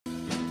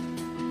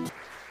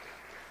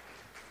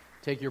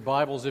Take your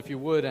Bibles, if you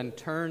would, and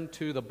turn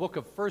to the book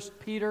of 1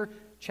 Peter,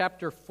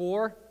 chapter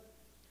 4.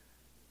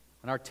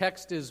 And our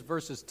text is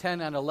verses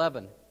 10 and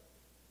 11.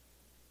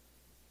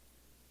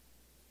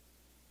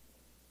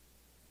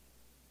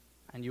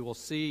 And you will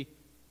see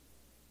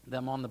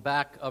them on the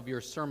back of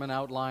your sermon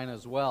outline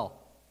as well.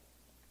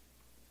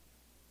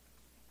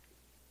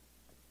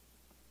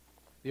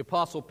 The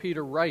Apostle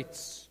Peter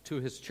writes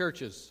to his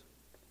churches,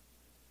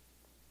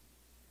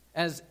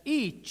 "As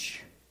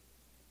each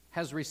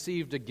has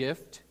received a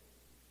gift,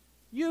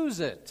 use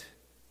it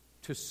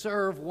to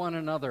serve one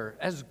another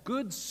as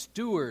good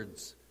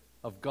stewards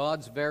of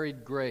God's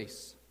varied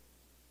grace.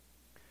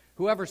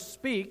 Whoever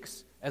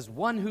speaks, as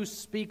one who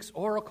speaks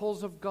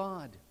oracles of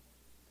God.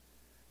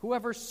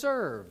 Whoever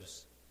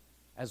serves,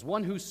 as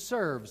one who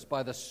serves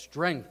by the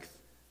strength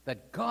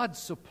that God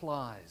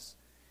supplies,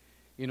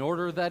 in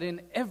order that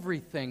in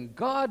everything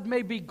God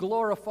may be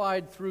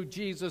glorified through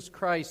Jesus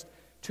Christ.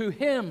 To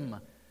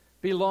him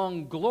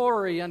belong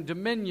glory and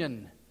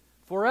dominion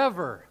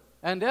forever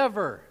and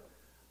ever.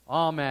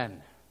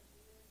 Amen."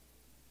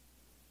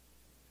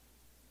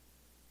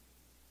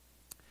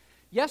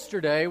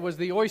 Yesterday was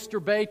the Oyster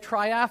Bay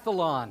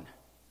Triathlon.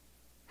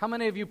 How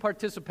many of you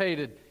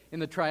participated in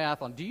the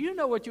triathlon? Do you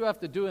know what you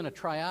have to do in a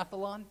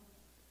triathlon?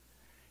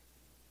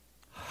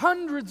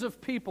 Hundreds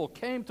of people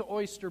came to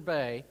Oyster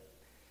Bay,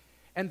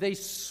 and they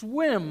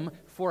swim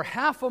for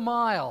half a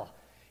mile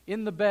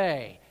in the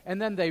bay,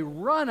 and then they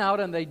run out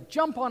and they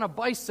jump on a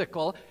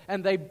bicycle,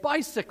 and they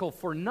bicycle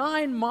for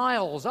 9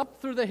 miles up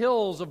through the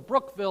hills of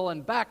Brookville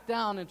and back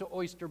down into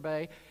Oyster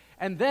Bay,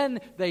 and then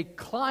they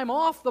climb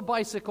off the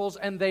bicycles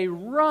and they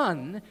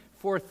run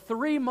for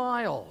 3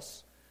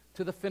 miles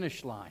to the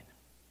finish line.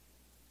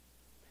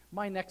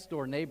 My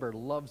next-door neighbor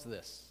loves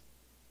this.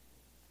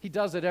 He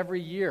does it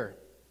every year.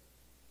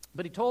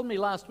 But he told me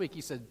last week,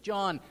 he said,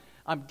 "John,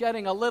 I'm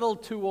getting a little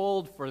too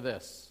old for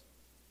this."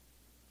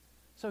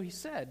 So he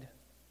said,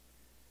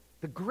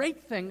 the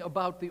great thing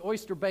about the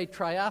Oyster Bay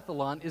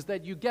Triathlon is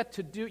that you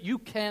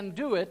can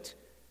do it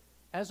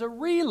as a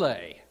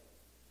relay.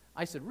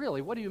 I said, "Really?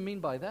 What do you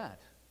mean by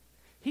that?"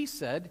 He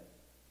said,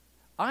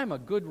 "I'm a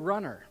good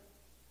runner,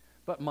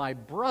 but my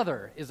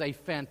brother is a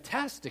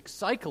fantastic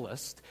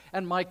cyclist,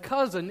 and my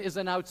cousin is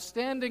an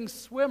outstanding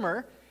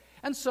swimmer,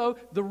 and so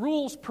the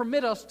rules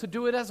permit us to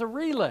do it as a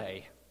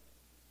relay."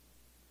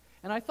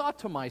 And I thought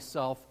to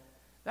myself,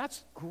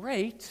 that's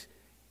great.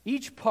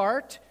 Each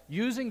part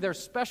using their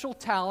special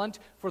talent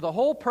for the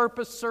whole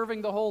purpose,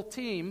 serving the whole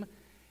team.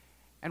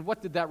 And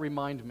what did that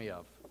remind me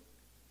of?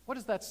 What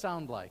does that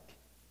sound like?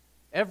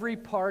 Every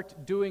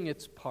part doing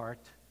its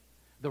part.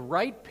 The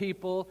right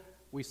people,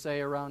 we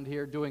say around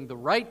here, doing the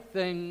right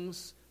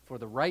things for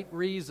the right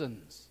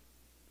reasons.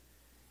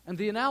 And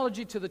the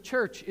analogy to the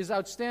church is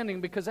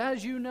outstanding because,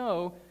 as you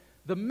know,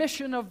 the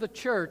mission of the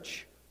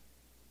church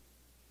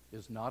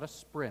is not a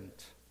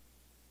sprint.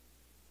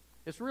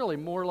 It's really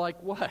more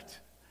like what?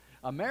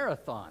 A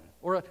marathon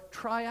or a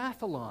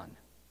triathlon.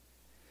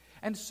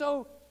 And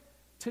so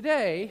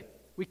today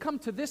we come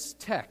to this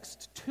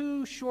text,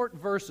 2 short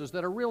verses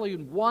that are really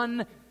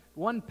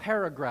one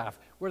paragraph,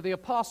 where the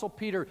Apostle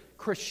Peter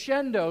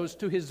crescendos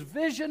to his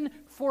vision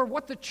for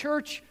what the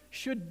church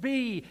should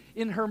be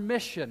in her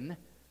mission.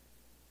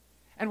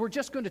 And we're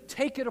just going to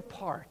take it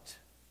apart,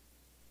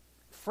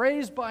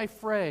 phrase by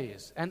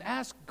phrase, and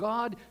ask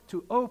God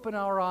to open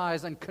our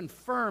eyes and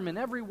confirm in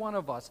every one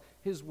of us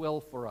his will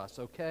for us,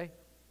 okay?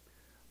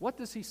 What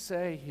does he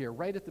say here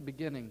right at the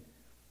beginning?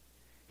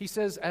 He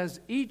says, "As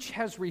each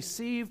has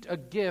received a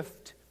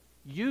gift,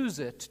 use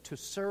it to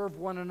serve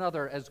one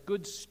another as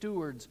good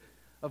stewards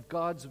of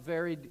God's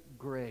varied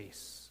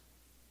grace."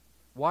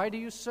 Why do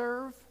you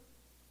serve?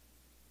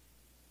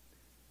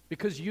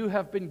 Because you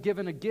have been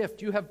given a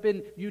gift. You have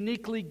been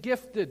uniquely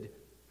gifted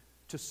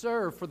to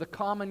serve for the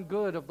common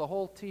good of the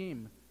whole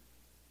team.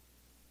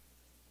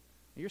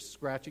 You're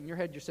scratching your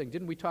head. You're saying,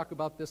 "Didn't we talk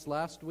about this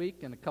last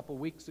week and a couple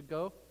weeks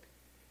ago?"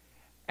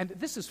 And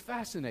this is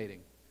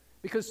fascinating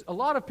because a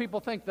lot of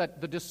people think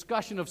that the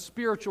discussion of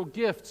spiritual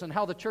gifts and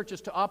how the church is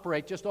to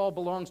operate just all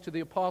belongs to the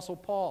Apostle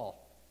Paul.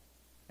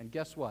 And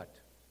guess what?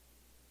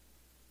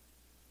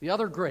 The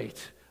other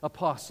great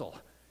apostle,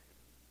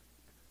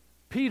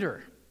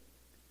 Peter,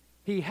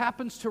 he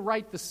happens to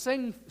write the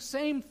same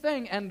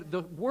thing, and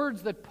the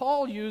words that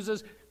Paul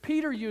uses,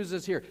 Peter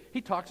uses here.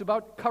 He talks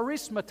about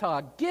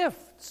charismata,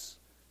 gifts.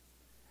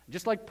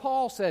 Just like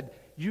Paul said,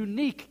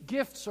 unique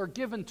gifts are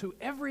given to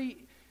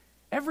every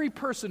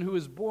person who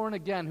is born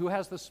again, who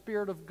has the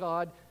Spirit of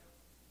God.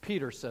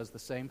 Peter says the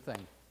same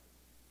thing.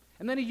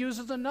 And then he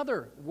uses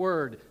another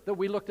word that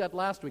we looked at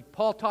last week.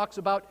 Paul talks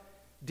about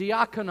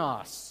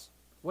diakonos.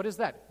 What is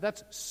that?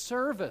 That's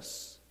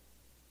service.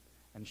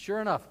 And sure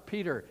enough,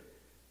 Peter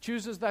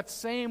chooses that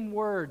same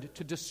word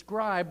to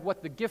describe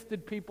what the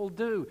gifted people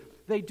do.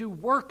 They do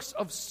works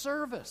of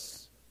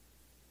service.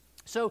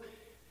 So,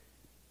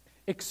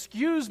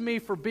 excuse me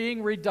for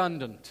being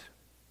redundant.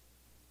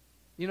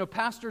 You know,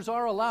 pastors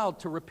are allowed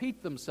to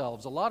repeat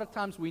themselves. A lot of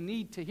times we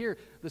need to hear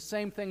the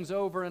same things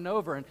over and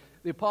over. And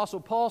the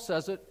Apostle Paul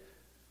says it,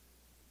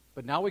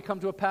 But now we come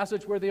to a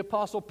passage where the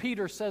Apostle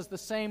Peter says the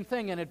same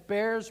thing, and it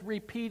bears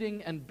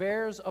repeating and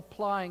bears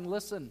applying.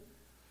 Listen,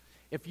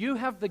 if you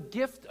have the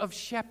gift of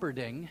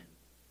shepherding,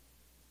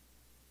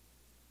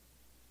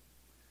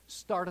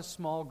 start a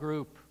small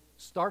group.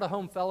 Start a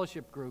home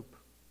fellowship group.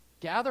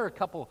 Gather a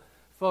couple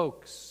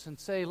folks and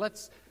say,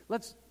 let's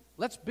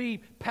be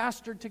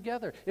pastored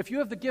together. If you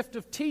have the gift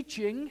of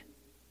teaching,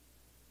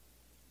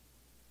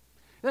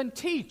 then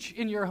teach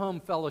in your home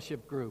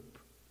fellowship group.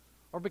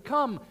 Or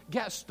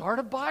start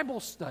a Bible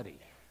study.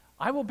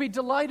 I will be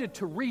delighted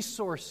to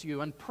resource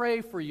you and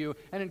pray for you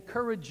and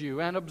encourage you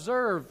and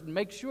observe and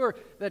make sure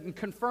that and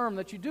confirm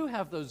that you do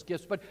have those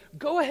gifts. But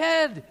go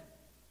ahead.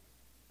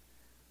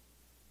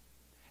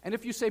 And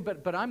if you say,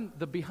 but I'm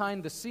the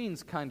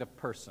behind-the-scenes kind of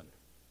person.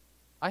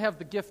 I have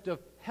the gift of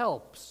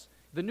helps.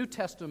 The New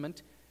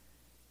Testament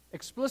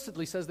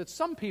explicitly says that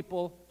some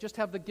people just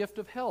have the gift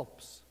of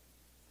helps.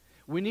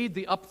 We need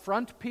the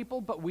upfront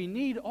people, but we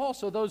need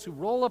also those who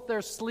roll up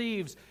their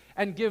sleeves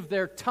and give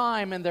their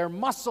time and their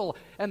muscle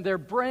and their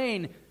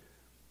brain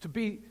to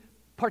be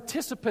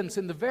participants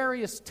in the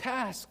various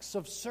tasks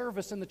of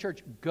service in the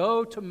church.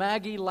 Go to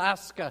Maggie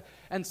Laska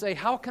and say,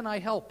 how can I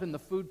help in the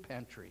food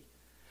pantry?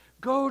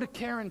 Go to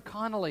Karen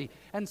Connolly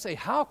and say,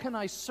 how can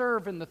I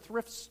serve in the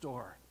thrift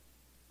store?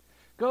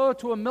 Go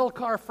to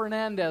Amilcar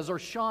Fernandez or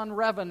Sean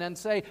Revan and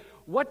say,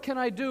 what can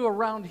I do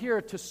around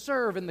here to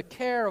serve in the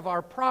care of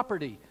our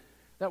property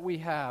that we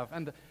have?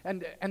 And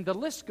the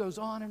list goes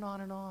on and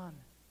on and on.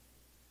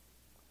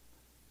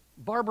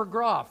 Barbara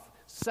Groff,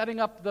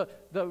 setting up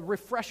the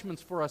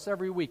refreshments for us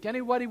every week.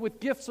 Anybody with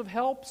gifts of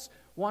helps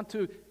want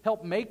to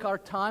help make our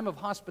time of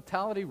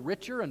hospitality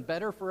richer and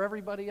better for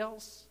everybody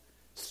else?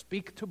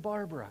 Speak to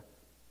Barbara.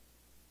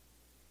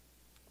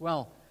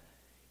 Well,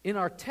 in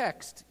our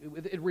text,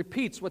 it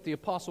repeats what the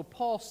Apostle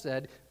Paul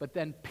said, but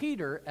then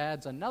Peter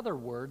adds another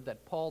word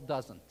that Paul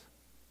doesn't.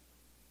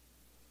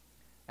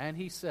 And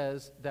he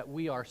says that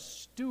we are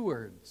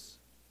stewards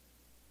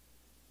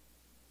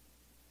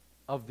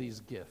of these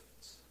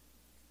gifts.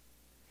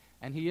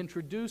 And he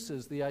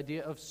introduces the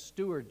idea of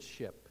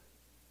stewardship.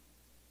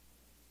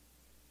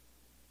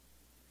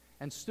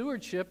 And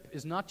stewardship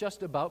is not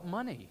just about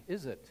money,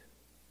 is it?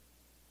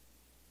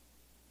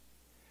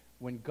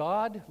 When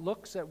God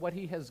looks at what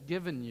He has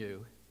given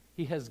you,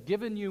 He has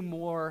given you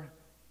more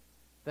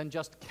than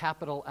just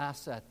capital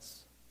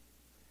assets.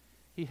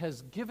 He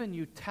has given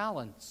you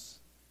talents,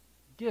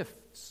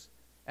 gifts,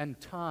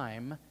 and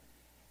time,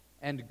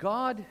 and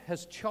God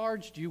has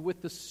charged you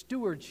with the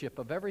stewardship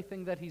of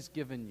everything that He's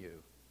given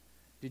you.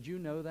 Did you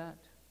know that?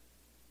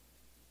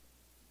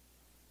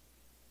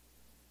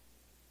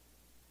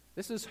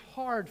 This is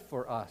hard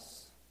for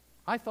us.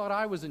 I thought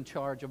I was in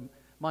charge of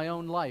my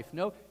own life.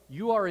 No,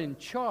 you are in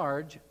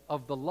charge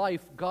of the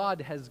life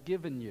God has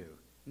given you.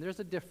 And there's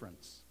a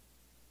difference.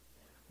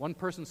 One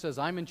person says,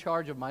 I'm in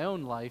charge of my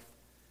own life.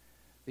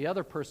 The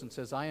other person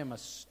says, I am a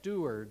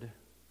steward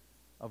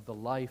of the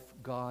life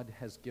God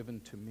has given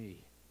to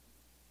me.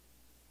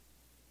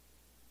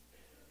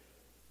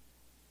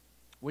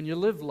 When you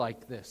live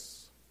like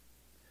this,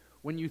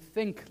 when you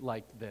think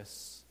like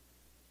this,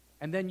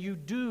 and then you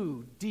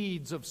do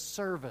deeds of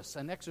service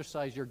and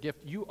exercise your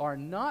gift, you are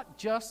not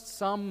just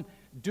some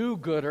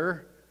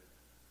do-gooder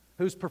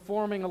who's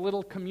performing a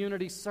little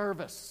community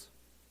service.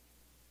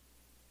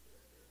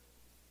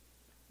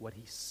 What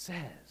he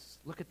says,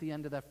 look at the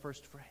end of that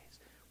first phrase.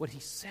 What he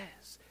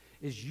says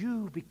is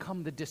you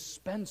become the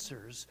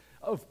dispensers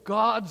of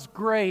God's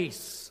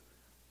grace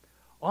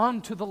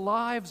onto the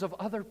lives of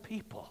other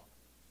people.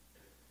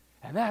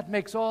 And that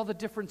makes all the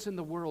difference in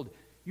the world.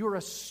 You're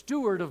a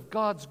steward of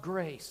God's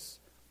grace.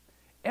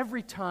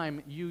 Every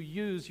time you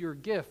use your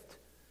gift,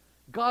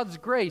 God's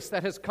grace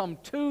that has come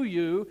to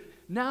you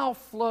now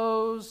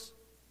flows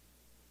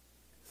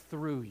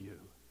through you.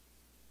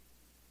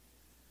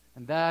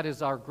 And that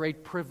is our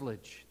great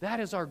privilege. That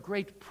is our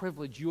great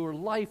privilege. Your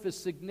life is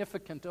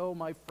significant. Oh,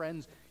 my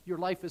friends, your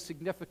life is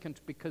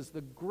significant because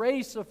the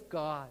grace of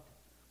God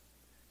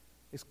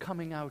is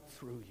coming out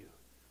through you.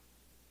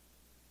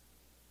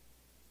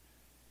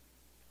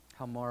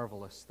 How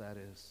marvelous that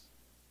is.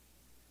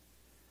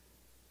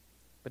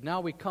 But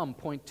now we come,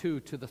 point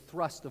 2, to the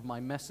thrust of my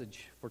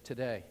message for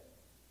today.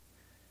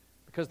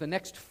 Because the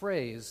next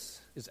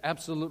phrase is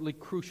absolutely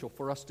crucial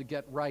for us to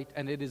get right,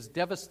 and it is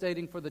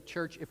devastating for the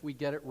church if we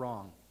get it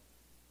wrong.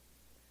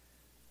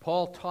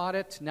 Paul taught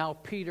it. Now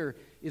Peter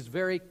is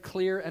very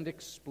clear and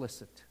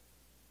explicit.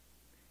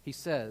 He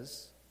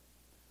says,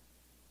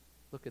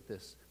 look at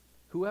this,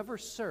 whoever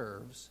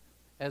serves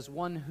as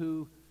one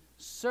who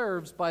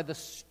serves by the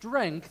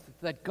strength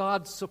that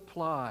God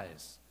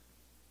supplies.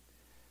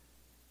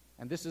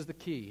 And this is the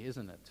key,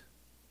 isn't it?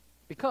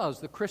 Because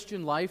the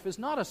Christian life is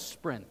not a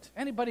sprint.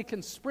 Anybody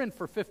can sprint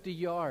for 50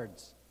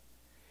 yards.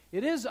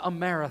 It is a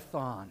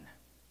marathon.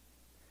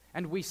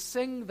 And we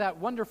sing that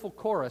wonderful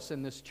chorus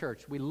in this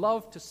church. We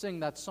love to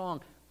sing that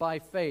song, By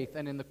Faith.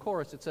 And in the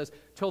chorus it says,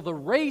 till the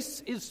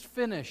race is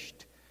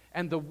finished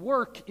and the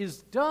work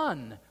is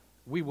done,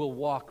 we will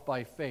walk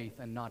by faith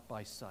and not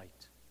by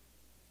sight.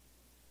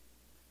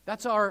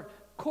 That's our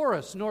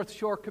chorus, North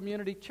Shore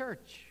Community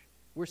Church.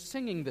 We're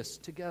singing this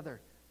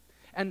together.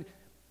 And,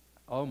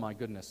 oh my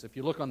goodness, if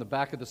you look on the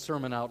back of the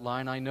sermon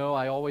outline, I know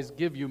I always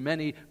give you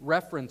many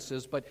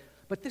references, but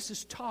this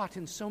is taught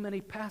in so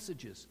many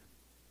passages.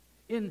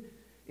 In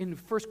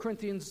 1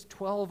 Corinthians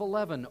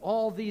 12:11,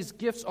 all these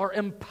gifts are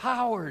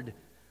empowered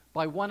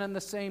by one and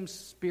the same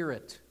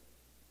Spirit.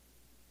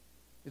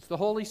 It's the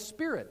Holy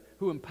Spirit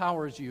who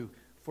empowers you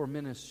for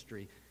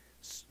ministry.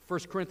 1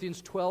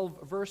 Corinthians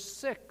 12, verse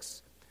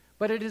 6.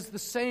 But it is the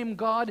same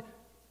God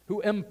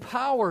who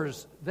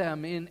empowers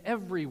them in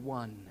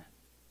everyone.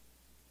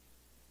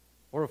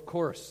 Or of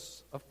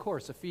course,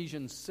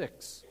 Ephesians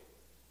 6,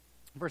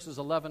 verses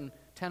 10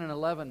 and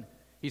 11,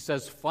 he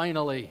says,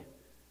 finally,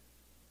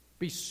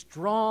 be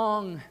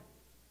strong,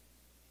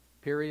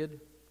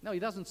 period. No, he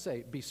doesn't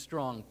say be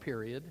strong,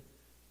 period.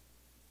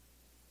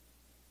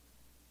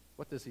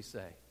 What does he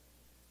say?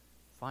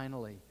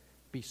 Finally,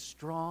 be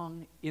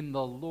strong in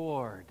the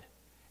Lord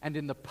and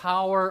in the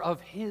power of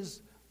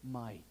His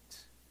might.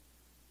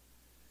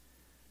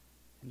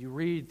 And you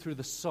read through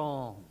the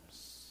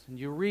Psalms, and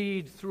you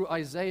read through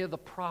Isaiah the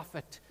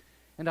prophet,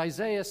 and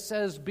Isaiah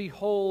says,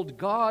 behold,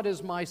 God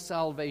is my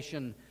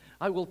salvation.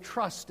 I will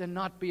trust and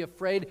not be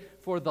afraid,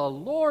 for the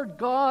Lord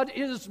God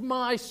is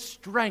my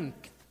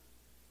strength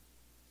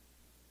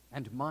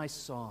and my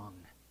song.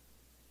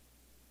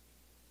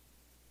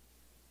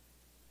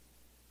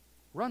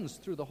 Runs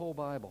through the whole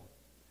Bible.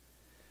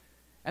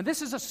 And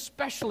this is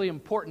especially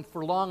important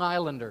for Long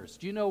Islanders.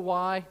 Do you know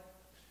why?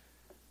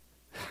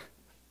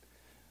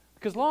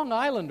 Because Long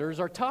Islanders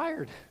are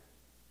tired.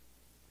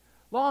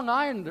 Long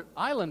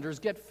Islanders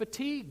get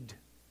fatigued.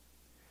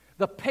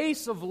 The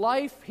pace of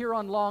life here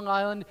on Long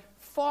Island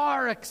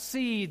far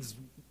exceeds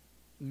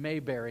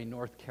Mayberry,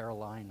 North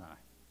Carolina,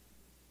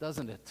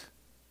 doesn't it?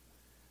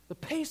 The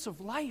pace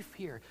of life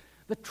here,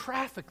 the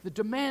traffic, the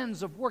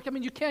demands of work. I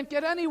mean, you can't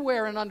get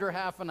anywhere in under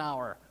half an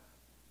hour.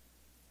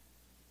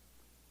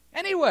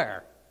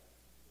 Anywhere.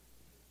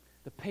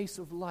 The pace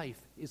of life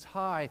is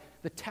high.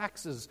 The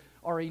taxes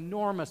are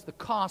enormous. The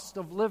cost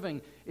of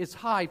living is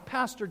high.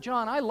 Pastor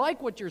John, I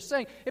like what you're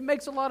saying. It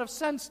makes a lot of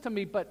sense to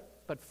me, but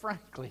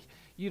frankly,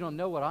 you don't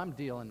know what I'm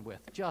dealing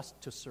with just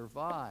to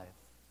survive.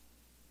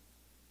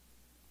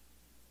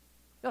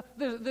 Now,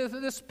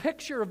 this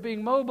picture of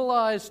being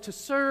mobilized to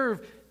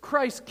serve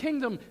Christ's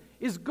kingdom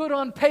is good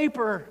on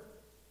paper.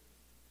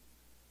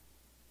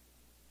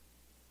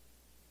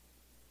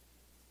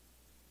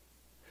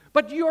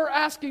 But you're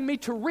asking me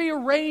to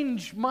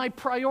rearrange my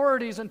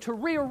priorities and to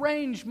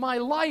rearrange my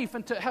life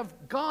and to have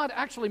God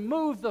actually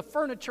move the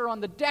furniture on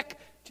the deck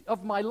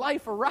of my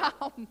life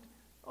around.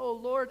 Oh,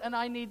 Lord, and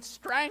I need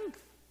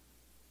strength.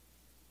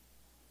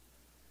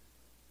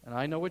 And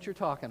I know what you're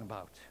talking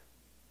about.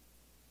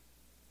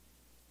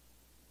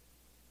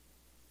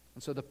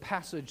 And so the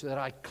passage that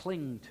I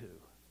cling to,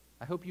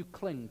 I hope you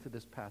cling to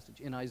this passage,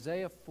 in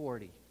Isaiah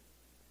 40,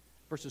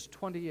 verses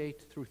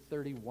 28 through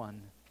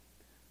 31,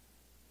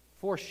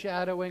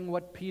 foreshadowing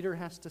what Peter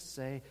has to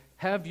say.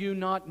 Have you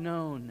not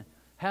known?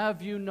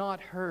 Have you not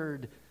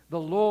heard? The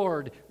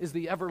Lord is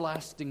the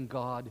everlasting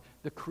God,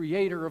 the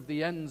creator of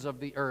the ends of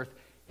the earth.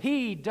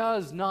 He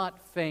does not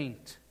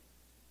faint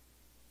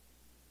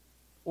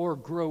or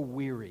grow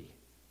weary.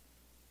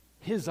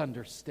 His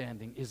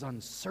understanding is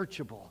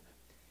unsearchable.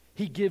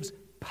 He gives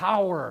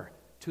power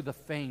to the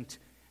faint,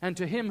 and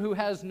to him who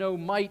has no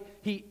might,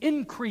 he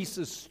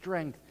increases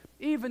strength.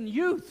 Even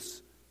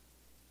youths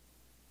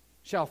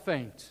shall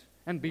faint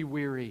and be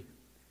weary,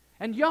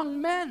 and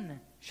young men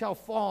shall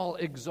fall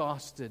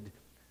exhausted.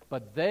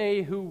 But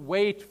they who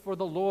wait for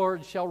the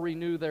Lord shall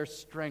renew their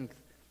strength.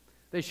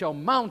 They shall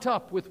mount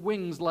up with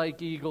wings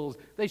like eagles.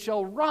 They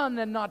shall run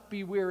and not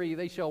be weary.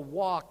 They shall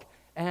walk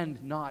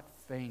and not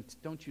faint.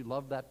 Don't you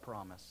love that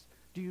promise?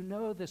 Do you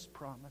know this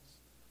promise?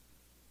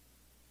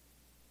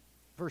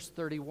 Verse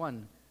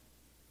 31,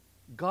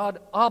 God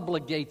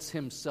obligates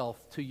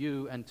himself to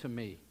you and to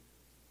me.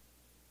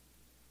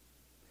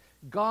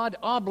 God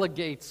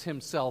obligates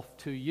himself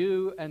to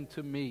you and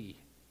to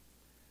me,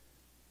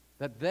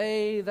 that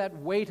they that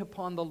wait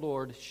upon the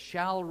Lord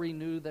shall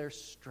renew their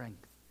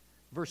strength.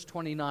 Verse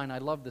 29, I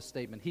love this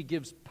statement. He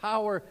gives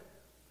power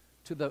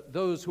to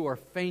those who are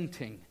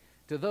fainting.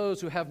 To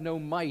those who have no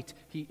might,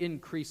 he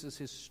increases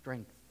his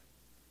strength.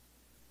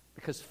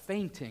 Because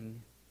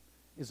fainting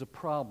is a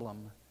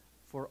problem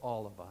for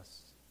all of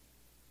us.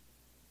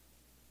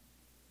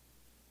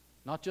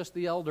 Not just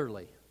the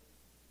elderly.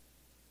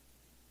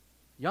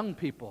 Young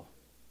people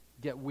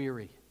get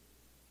weary.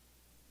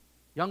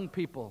 Young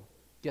people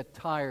get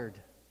tired,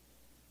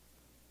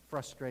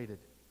 frustrated.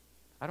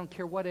 I don't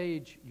care what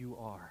age you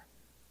are.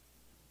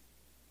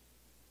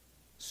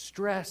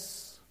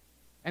 Stress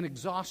and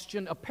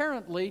exhaustion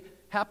apparently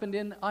happened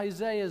in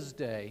Isaiah's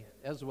day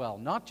as well.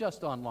 Not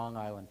just on Long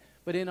Island,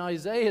 but in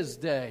Isaiah's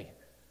day,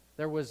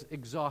 there was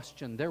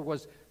exhaustion. There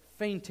was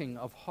fainting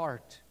of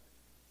heart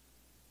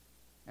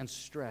and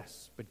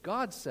stress. But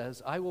God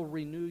says, I will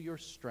renew your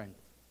strength.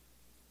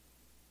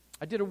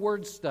 I did a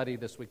word study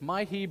this week.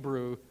 My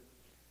Hebrew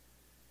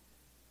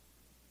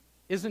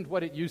isn't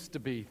what it used to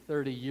be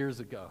 30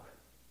 years ago.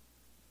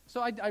 So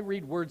I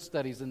read word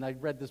studies, and I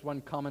read this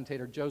one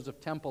commentator,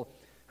 Joseph Temple,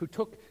 who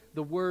took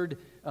the word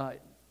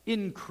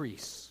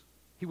increase.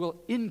 He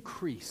will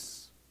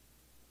increase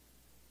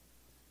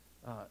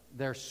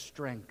their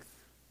strength.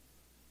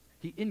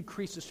 He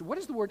increases. What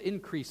does the word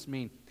increase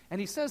mean? And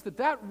he says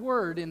that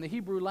word in the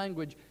Hebrew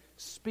language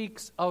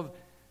speaks of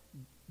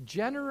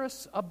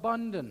generous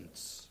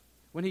abundance.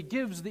 When he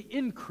gives the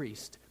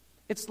increased,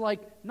 it's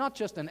like not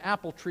just an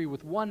apple tree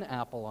with one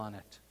apple on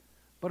it,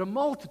 but a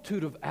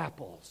multitude of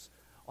apples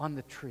on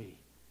the tree.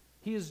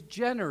 He is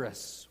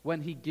generous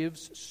when he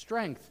gives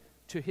strength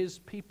to his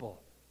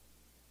people.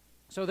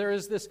 So there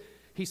is this,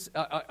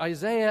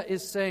 Isaiah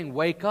is saying,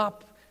 wake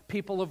up,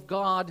 people of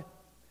God.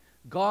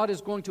 God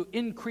is going to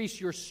increase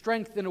your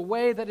strength in a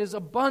way that is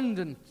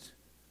abundant.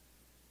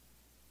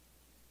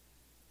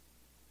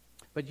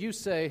 But you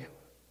say,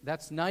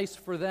 that's nice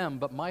for them,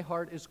 but my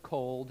heart is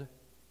cold.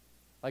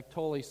 Like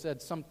Tolle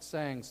said,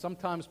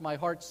 sometimes my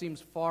heart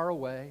seems far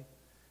away,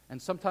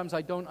 and sometimes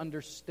I don't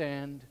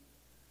understand.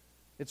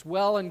 It's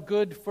well and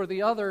good for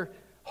the other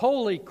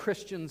holy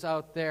Christians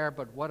out there,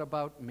 but what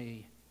about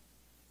me?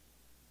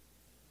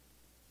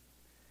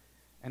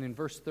 And in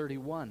verse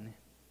 31,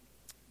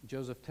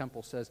 Joseph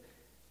Temple says,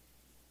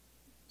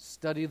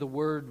 study the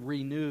word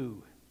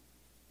renew.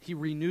 He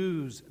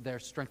renews their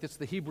strength. It's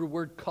the Hebrew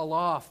word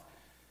kalaf.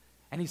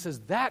 And he says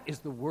that is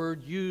the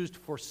word used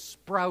for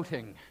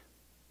sprouting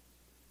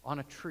on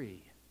a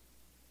tree.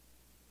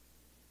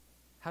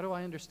 How do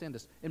I understand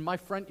this? In my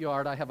front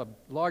yard, I have a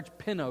large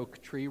pin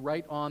oak tree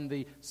right on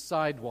the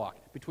sidewalk,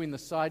 between the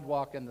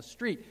sidewalk and the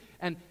street.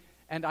 And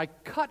I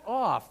cut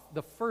off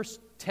the first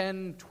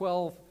 10,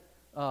 12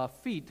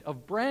 feet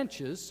of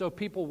branches so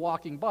people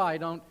walking by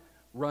don't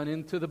run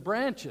into the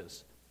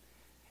branches.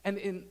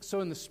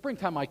 So in the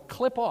springtime, I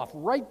clip off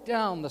right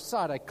down the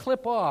side. I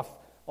clip off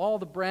all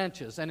the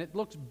branches, and it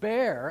looks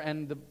bare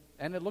and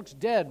it looks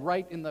dead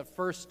right in the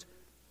first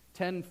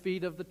 10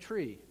 feet of the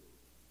tree.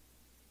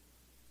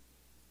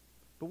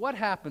 But what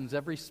happens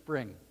every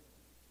spring?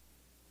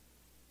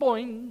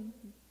 Boing!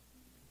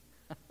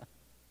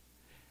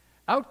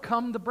 Out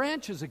come the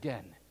branches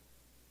again.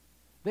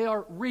 They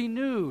are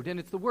renewed, and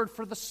it's the word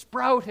for the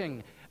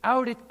sprouting.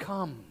 Out it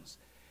comes.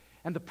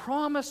 And the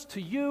promise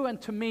to you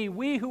and to me,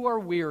 we who are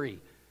weary,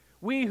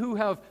 we who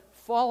have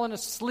fallen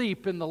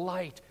asleep in the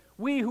light,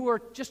 we who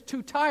are just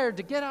too tired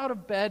to get out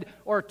of bed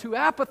or too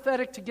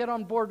apathetic to get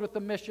on board with the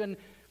mission,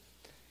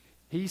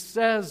 he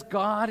says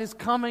God is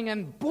coming,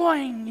 and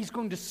boing, he's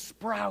going to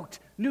sprout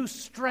new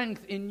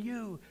strength in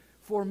you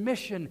for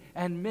mission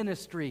and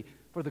ministry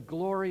for the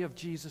glory of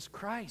Jesus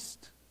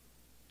Christ.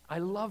 I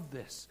love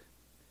this.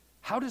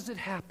 How does it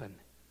happen?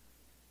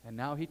 And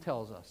now he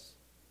tells us.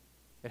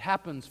 It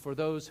happens for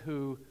those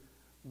who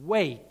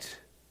wait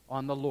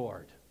on the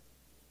Lord.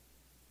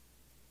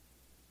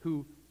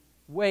 Who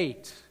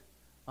wait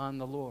on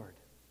the Lord.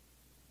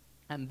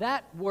 And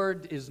that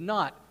word is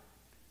not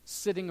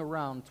sitting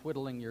around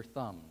twiddling your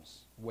thumbs,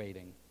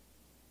 waiting.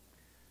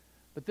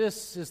 But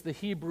this is the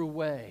Hebrew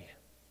way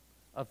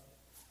of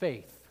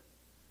faith.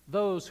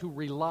 Those who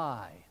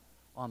rely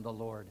on the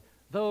Lord.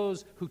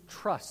 Those who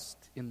trust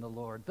in the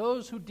Lord.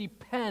 Those who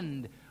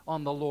depend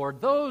on the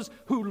Lord. Those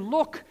who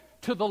look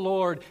to the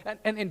Lord.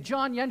 And in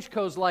John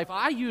Yenchko's life,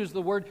 I use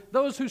the word,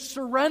 those who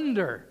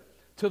surrender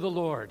to the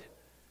Lord.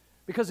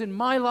 Because in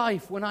my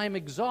life, when I'm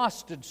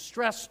exhausted,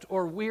 stressed,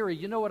 or weary,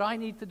 you know what I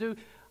need to do?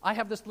 I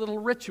have this little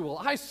ritual.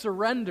 I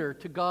surrender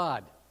to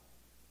God.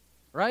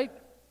 Right?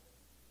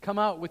 Come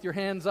out with your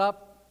hands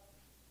up.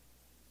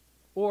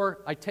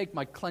 Or I take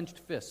my clenched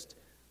fist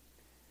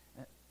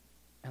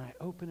and I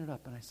open it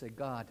up and I say,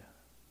 God,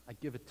 I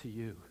give it to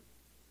you.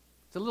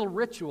 It's a little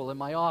ritual in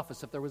my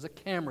office. If there was a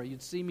camera,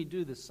 you'd see me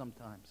do this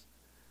sometimes.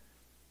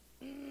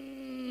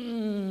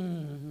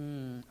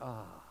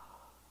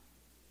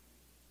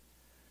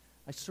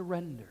 I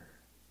surrender.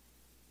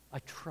 I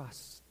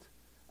trust.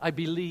 I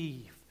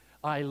believe.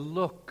 I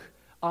look.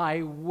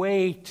 I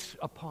wait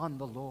upon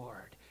the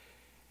Lord.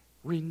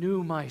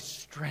 Renew my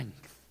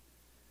strength.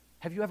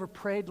 Have you ever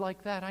prayed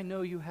like that? I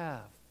know you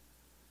have.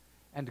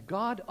 And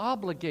God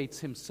obligates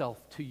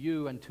himself to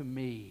you and to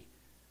me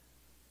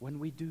when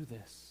we do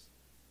this.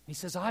 He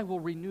says, I will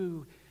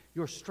renew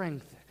your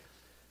strength.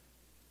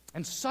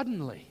 And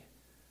suddenly,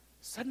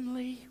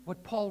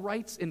 what Paul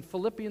writes in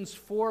Philippians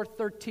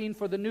 4:13,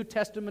 for the New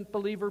Testament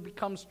believer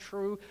becomes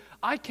true.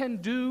 I can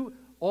do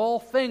all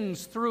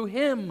things through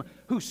him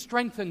who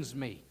strengthens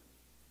me.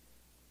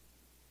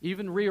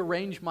 Even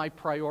rearrange my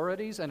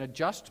priorities and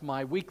adjust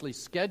my weekly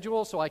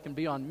schedule so I can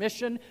be on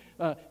mission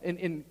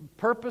in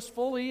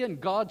purposefully in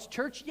God's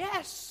church?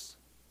 Yes,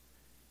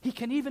 he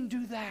can even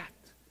do that.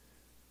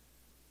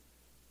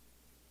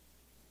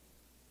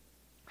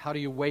 How do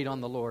you wait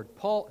on the Lord?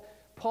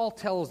 Paul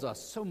tells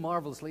us so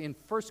marvelously in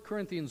 1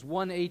 Corinthians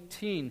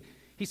 1:18,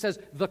 he says,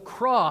 the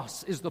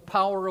cross is the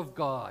power of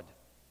God.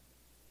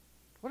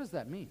 What does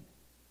that mean?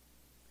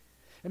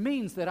 It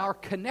means that our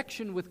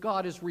connection with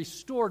God is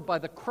restored by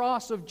the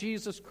cross of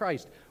Jesus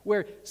Christ,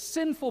 where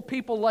sinful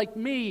people like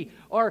me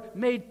are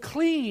made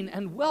clean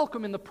and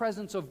welcome in the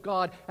presence of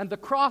God. And the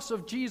cross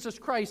of Jesus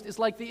Christ is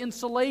like the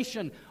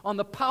insulation on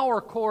the power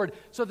cord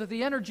so that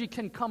the energy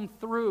can come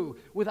through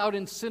without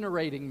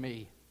incinerating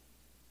me.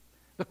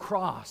 The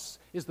cross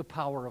is the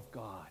power of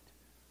God.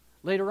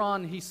 Later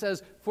on, he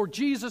says, for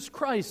Jesus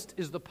Christ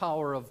is the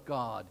power of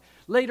God.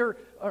 Later,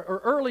 or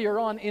earlier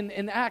on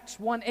in Acts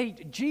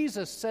 1:8,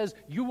 Jesus says,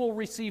 you will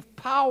receive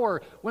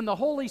power when the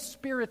Holy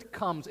Spirit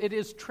comes. It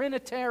is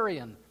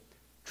Trinitarian.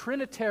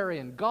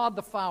 Trinitarian. God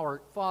the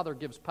Father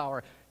gives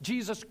power.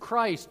 Jesus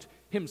Christ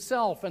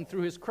himself and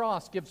through his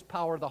cross gives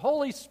power. The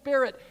Holy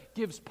Spirit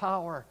gives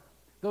power.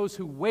 Those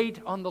who wait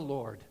on the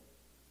Lord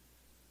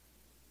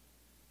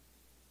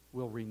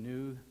will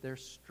renew their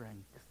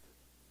strength.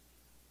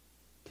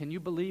 Can you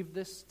believe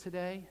this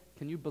today?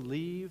 Can you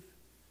believe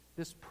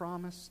this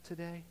promise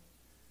today?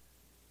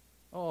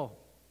 Oh,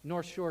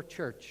 North Shore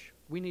Church,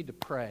 we need to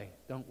pray,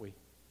 don't we?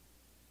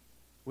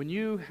 When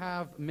you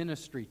have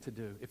ministry to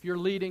do, if you're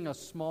leading a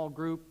small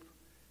group,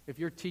 if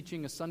you're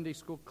teaching a Sunday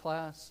school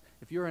class,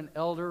 if you're an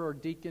elder or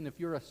deacon, if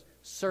you're a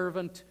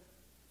servant,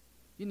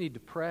 you need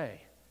to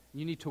pray.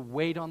 You need to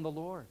wait on the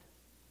Lord.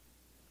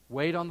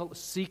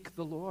 Seek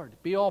the Lord.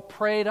 Be all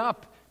prayed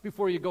up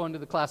before you go into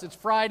the class. It's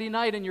Friday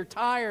night and you're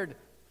tired.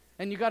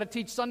 And you got to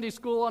teach Sunday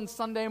school on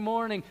Sunday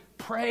morning.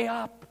 Pray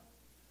up.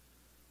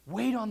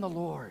 Wait on the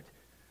Lord.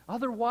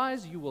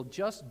 Otherwise, you will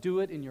just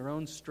do it in your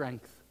own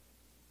strength.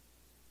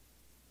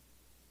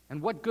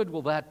 And what good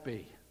will that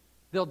be?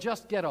 They'll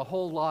just get a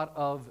whole lot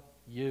of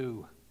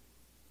you.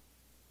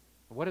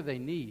 What do they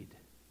need?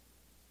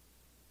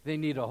 They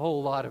need a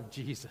whole lot of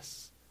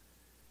Jesus.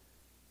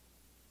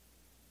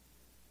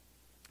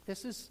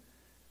 This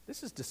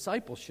is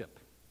discipleship.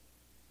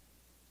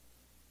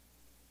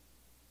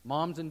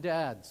 Moms and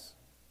dads,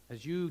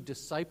 as you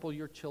disciple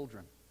your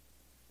children,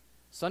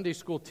 Sunday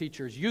school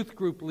teachers, youth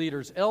group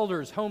leaders,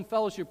 elders, home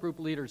fellowship group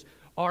leaders,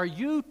 are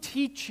you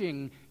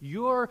teaching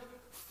your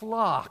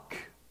flock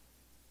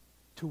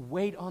to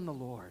wait on the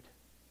Lord?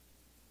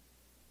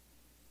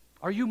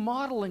 Are you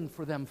modeling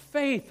for them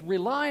faith,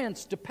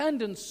 reliance,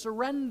 dependence,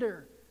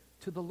 surrender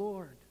to the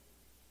Lord?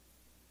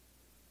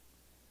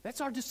 That's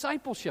our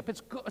discipleship.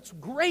 It's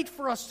great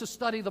for us to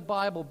study the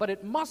Bible, but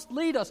it must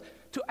lead us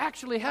to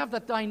actually have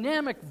that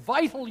dynamic,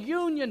 vital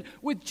union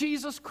with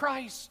Jesus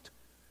Christ.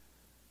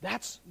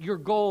 That's your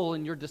goal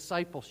in your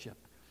discipleship.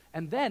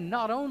 And then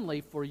not only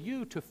for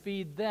you to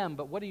feed them,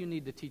 but what do you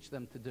need to teach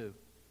them to do?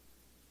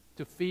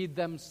 To feed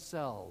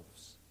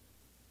themselves.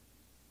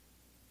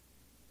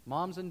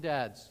 Moms and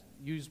dads,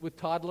 with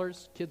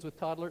toddlers, kids with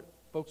toddlers,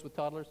 folks with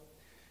toddlers.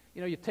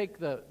 You know, you take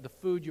the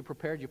food you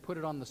prepared, you put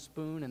it on the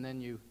spoon, and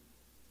then you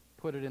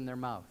put it in their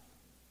mouth.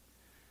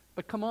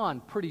 But come on,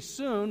 pretty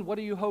soon, what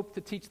do you hope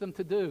to teach them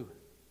to do?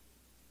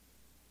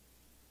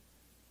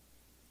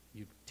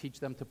 You teach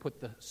them to put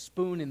the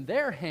spoon in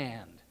their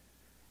hand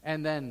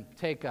and then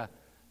take a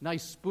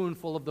nice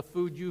spoonful of the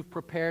food you've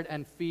prepared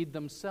and feed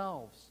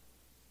themselves.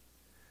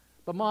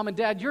 But mom and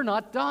dad, you're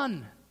not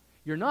done.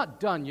 You're not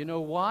done. You know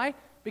why?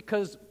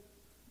 Because,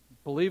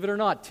 believe it or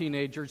not,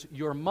 teenagers,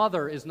 your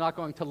mother is not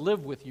going to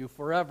live with you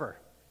forever.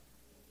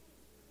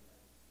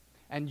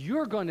 And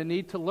you're going to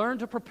need to learn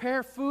to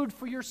prepare food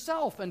for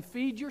yourself and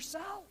feed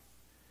yourself.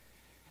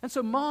 And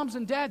so moms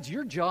and dads,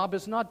 your job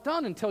is not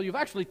done until you've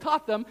actually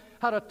taught them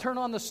how to turn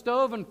on the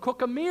stove and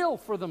cook a meal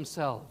for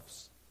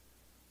themselves.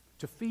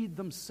 To feed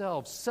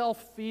themselves,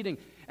 self-feeding.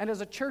 And as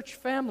a church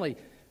family,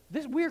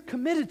 we're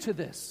committed to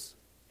this.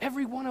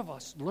 Every one of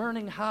us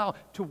learning how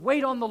to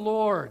wait on the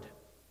Lord.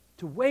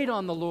 To wait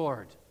on the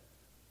Lord.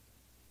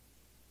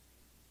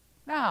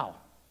 Now,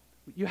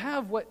 you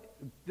have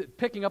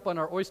picking up on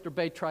our Oyster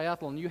Bay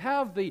Triathlon, you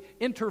have the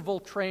interval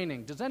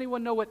training. Does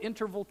anyone know what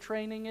interval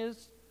training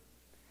is?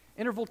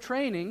 Interval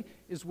training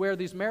is where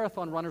these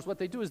marathon runners, what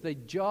they do is they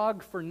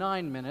jog for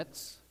 9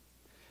 minutes,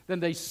 then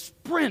they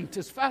sprint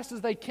as fast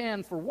as they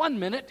can for 1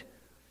 minute,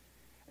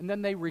 and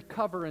then they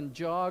recover and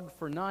jog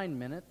for 9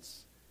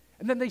 minutes,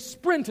 and then they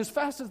sprint as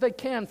fast as they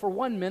can for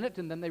 1 minute,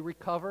 and then they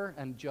recover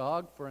and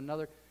jog for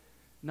another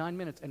 9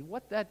 minutes. And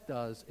what that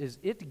does is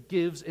it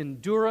gives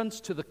endurance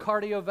to the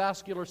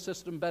cardiovascular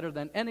system better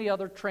than any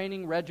other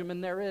training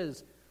regimen there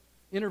is.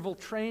 Interval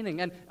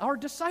training. And our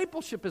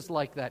discipleship is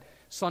like that.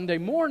 Sunday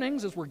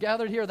mornings, as we're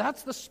gathered here,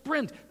 that's the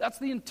sprint. That's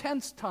the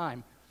intense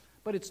time.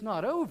 But it's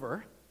not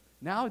over.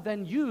 Now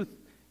then you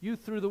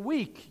through the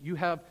week, you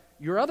have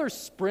your other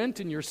sprint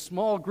in your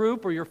small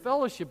group or your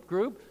fellowship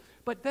group.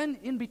 But then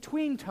in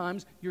between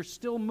times, you're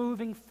still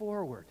moving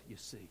forward, you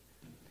see.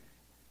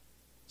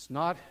 It's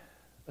not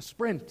a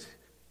sprint.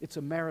 It's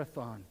a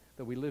marathon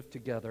that we live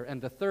together.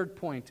 And the third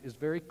point is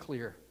very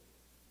clear.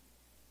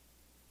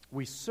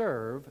 We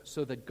serve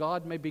so that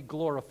God may be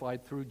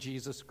glorified through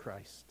Jesus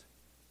Christ.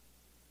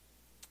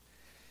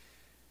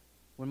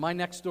 When my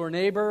next door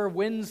neighbor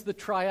wins the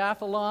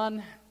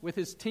triathlon with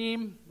his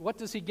team, what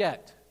does he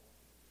get?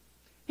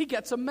 He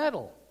gets a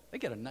medal. They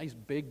get a nice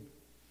big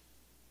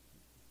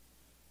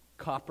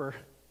copper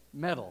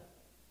medal.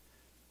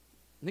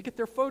 And they get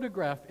their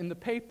photograph in the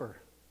paper,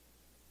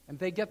 and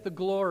they get the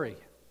glory.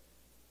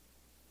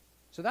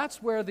 So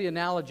that's where the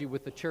analogy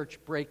with the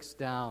church breaks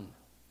down.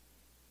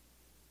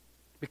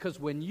 Because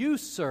when you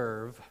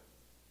serve,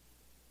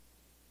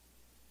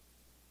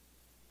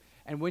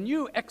 and when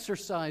you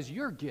exercise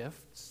your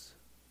gifts,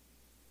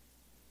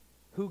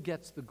 who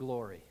gets the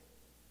glory?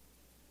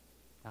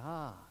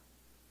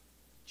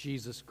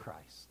 Jesus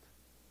Christ.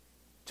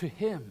 To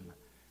him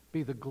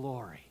be the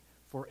glory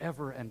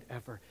forever and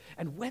ever.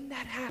 And when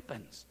that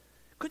happens,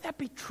 could that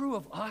be true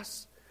of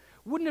us?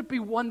 Wouldn't it be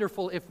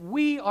wonderful if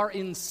we are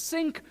in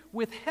sync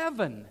with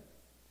heaven?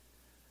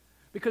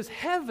 Because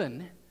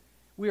heaven,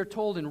 we are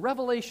told in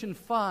Revelation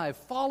 5,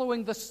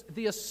 following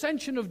the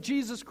ascension of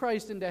Jesus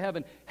Christ into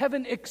heaven,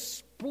 heaven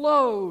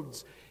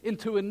explodes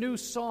into a new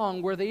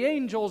song where the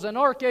angels and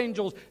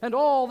archangels and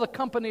all the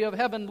company of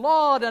heaven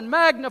laud and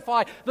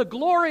magnify the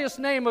glorious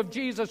name of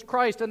Jesus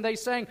Christ. And they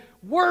sang,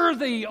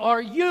 "Worthy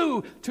are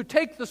you to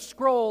take the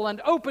scroll and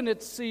open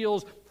its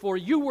seals, for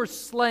you were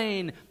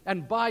slain,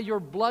 and by your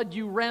blood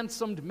you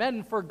ransomed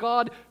men for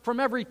God from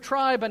every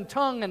tribe and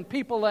tongue and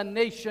people and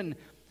nation."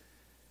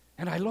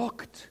 And I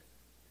looked,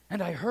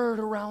 and I heard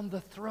around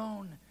the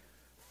throne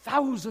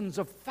thousands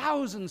of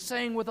thousands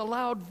saying with a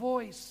loud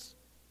voice,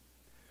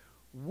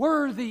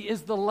 "Worthy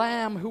is the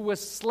Lamb who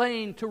was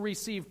slain to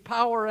receive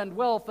power and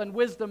wealth and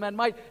wisdom and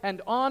might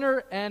and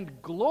honor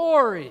and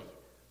glory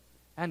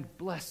and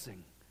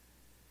blessing."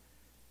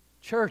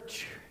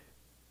 Church,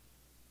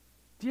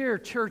 dear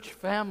church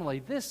family,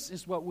 this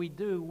is what we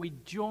do. We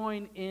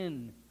join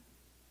in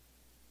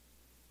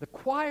the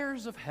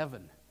choirs of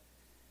heaven,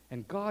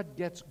 and God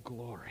gets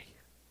glory.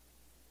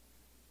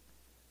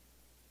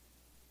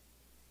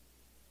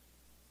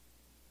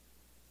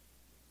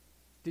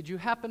 Did you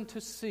happen to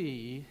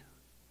see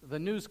the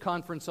news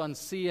conference on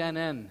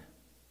CNN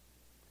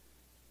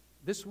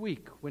this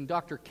week when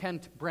Dr.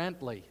 Kent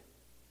Brantley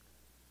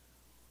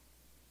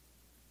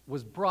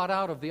was brought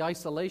out of the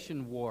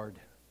isolation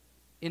ward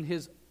in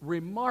his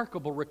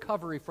remarkable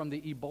recovery from the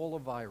Ebola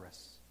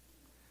virus?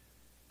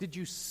 Did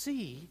you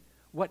see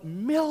what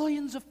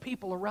millions of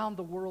people around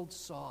the world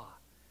saw?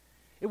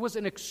 It was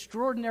an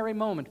extraordinary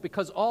moment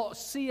because all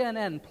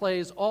CNN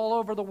plays all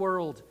over the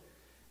world.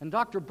 And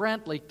Dr.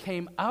 Brantley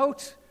came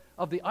out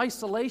of the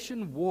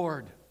isolation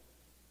ward.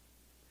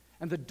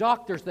 And the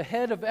doctors, the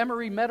head of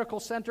Emory Medical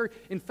Center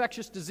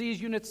infectious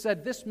disease unit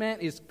said, "This man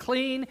is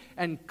clean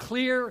and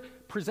clear,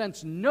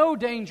 presents no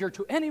danger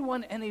to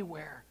anyone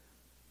anywhere.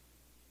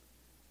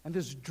 And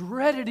this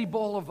dreaded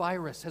Ebola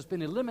virus has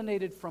been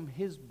eliminated from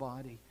his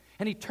body."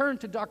 And he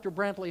turned to Dr.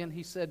 Brantley and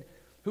he said,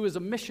 who is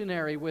a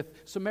missionary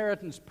with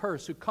Samaritan's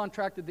Purse, who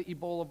contracted the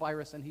Ebola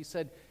virus, and he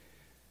said,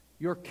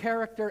 "Your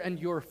character and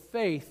your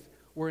faith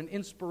were an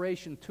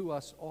inspiration to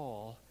us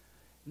all."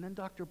 And then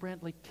Dr.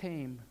 Brantley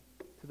came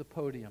to the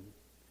podium,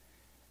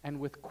 and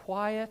with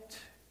quiet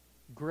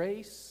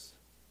grace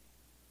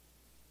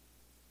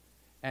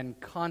and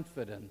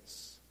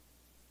confidence,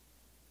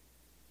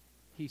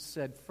 he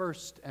said,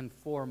 "First and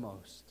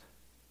foremost,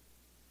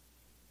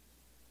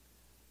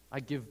 I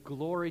give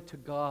glory to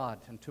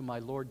God and to my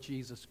Lord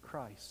Jesus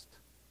Christ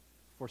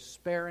for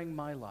sparing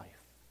my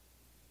life.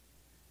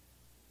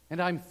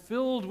 And I'm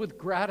filled with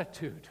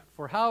gratitude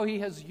for how he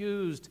has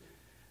used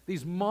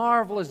these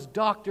marvelous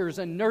doctors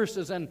and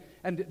nurses and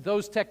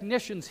those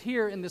technicians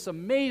here in this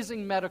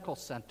amazing medical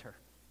center."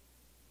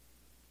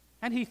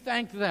 And he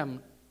thanked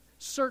them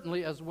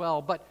certainly as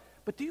well. But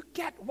do you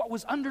get what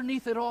was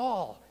underneath it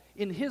all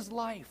in his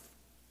life?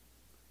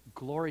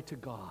 Glory to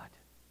God.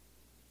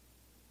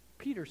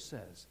 Peter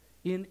says,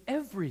 in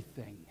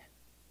everything,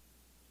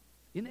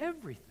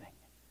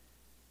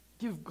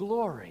 give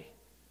glory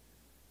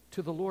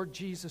to the Lord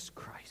Jesus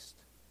Christ.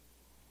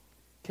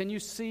 Can you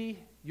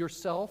see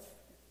yourself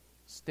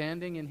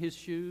standing in his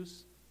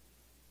shoes?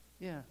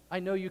 Yeah, I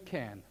know you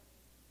can.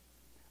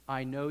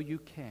 I know you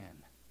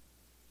can.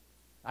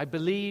 I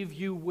believe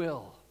you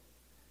will.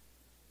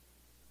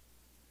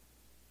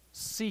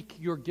 Seek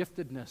your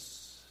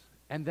giftedness.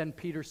 And then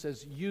Peter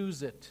says,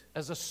 use it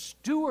as a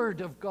steward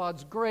of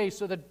God's grace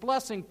so that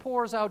blessing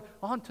pours out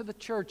onto the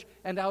church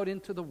and out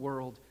into the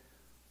world,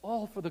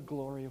 all for the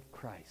glory of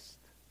Christ.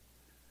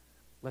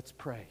 Let's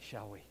pray,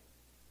 shall we?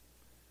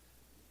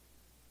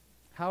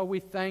 How we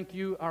thank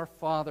you, our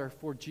Father,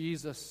 for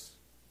Jesus.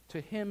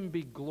 To him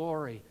be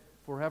glory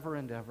forever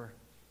and ever.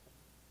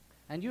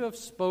 And you have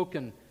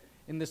spoken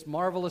in this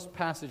marvelous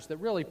passage that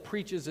really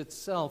preaches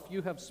itself.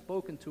 You have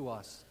spoken to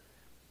us,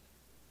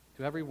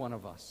 to every one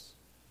of us.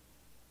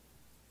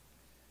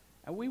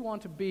 And we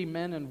want to be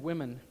men and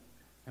women,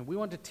 and we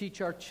want to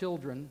teach our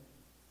children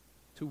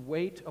to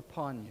wait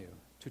upon you,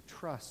 to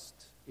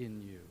trust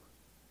in you.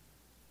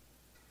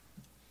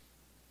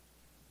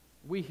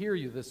 We hear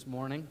you this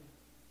morning.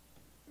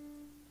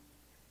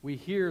 We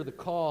hear the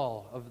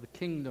call of the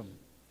kingdom.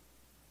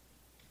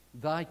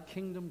 Thy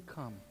kingdom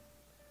come.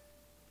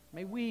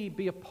 May we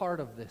be a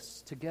part of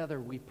this together,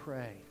 we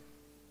pray.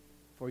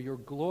 For your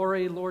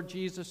glory, Lord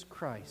Jesus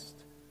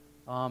Christ.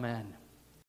 Amen.